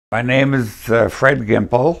My name is Fred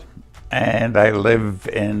Gimple, and I live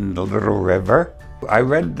in the Little River. I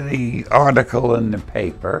read the article in the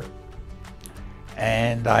paper,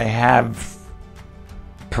 and I have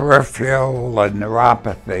peripheral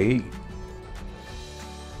neuropathy.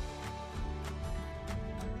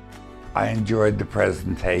 I enjoyed the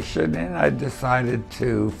presentation, and I decided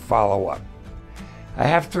to follow up. I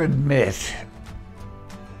have to admit,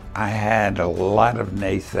 I had a lot of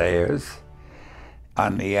naysayers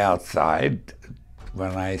on the outside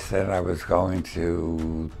when I said I was going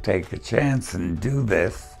to take a chance and do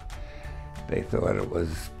this. They thought it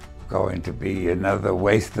was going to be another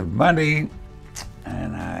waste of money,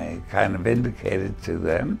 and I kind of indicated to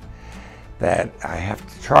them that I have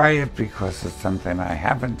to try it because it's something I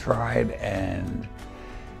haven't tried, and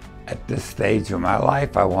at this stage of my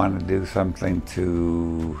life I want to do something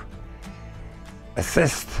to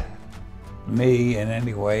assist me in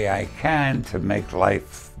any way I can to make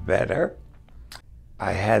life better.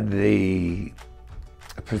 I had the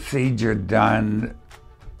procedure done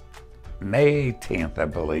May 18th, I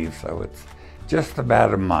believe, so it's just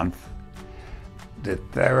about a month. The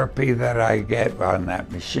therapy that I get on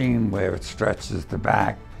that machine where it stretches the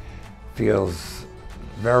back feels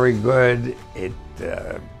very good. It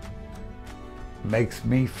makes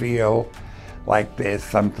me feel like there's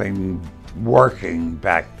something working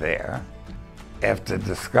back there. After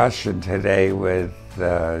discussion today with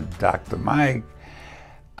Dr. Mike,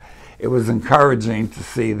 it was encouraging to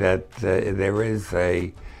see that there is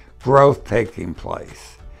a growth taking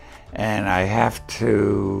place. And I'm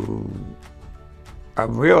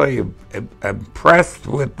really impressed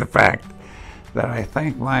with the fact that I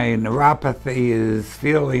think my neuropathy is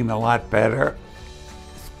feeling a lot better,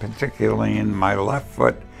 particularly in my left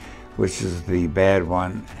foot, which is the bad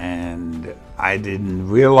one. And I didn't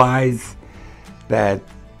realize that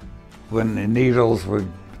when the needles were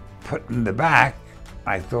put in the back,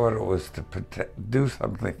 I thought it was to do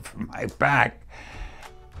something for my back,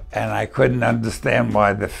 and I couldn't understand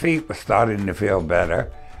why the feet were starting to feel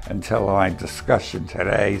better until my discussion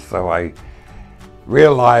today. So I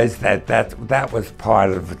realized that was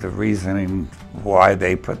part of the reasoning why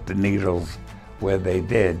they put the needles where they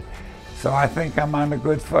did. So I think I'm on a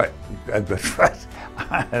good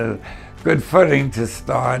footing to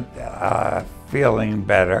start feeling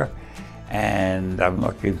better, and I'm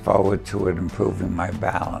looking forward to it improving my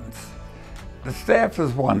balance. The staff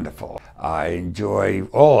is wonderful. I enjoy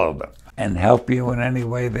all of them and help you in any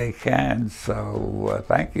way they can, so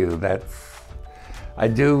thank you. I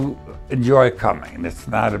do enjoy coming. It's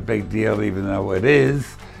not a big deal, even though it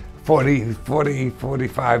is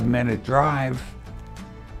 45-minute drive.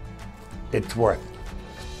 It's worth it.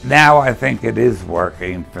 Now I think it is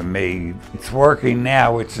working for me. It's working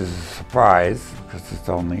now, which is a surprise because it's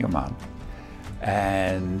only a month.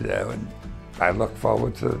 And I look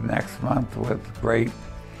forward to the next month with great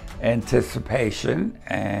anticipation.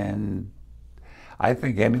 And I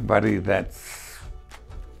think anybody that's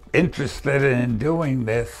interested in doing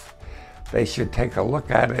this, they should take a look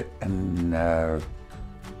at it and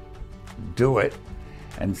do it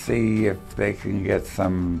and see if they can get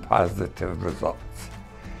some positive results.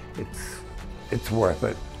 It's worth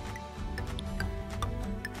it.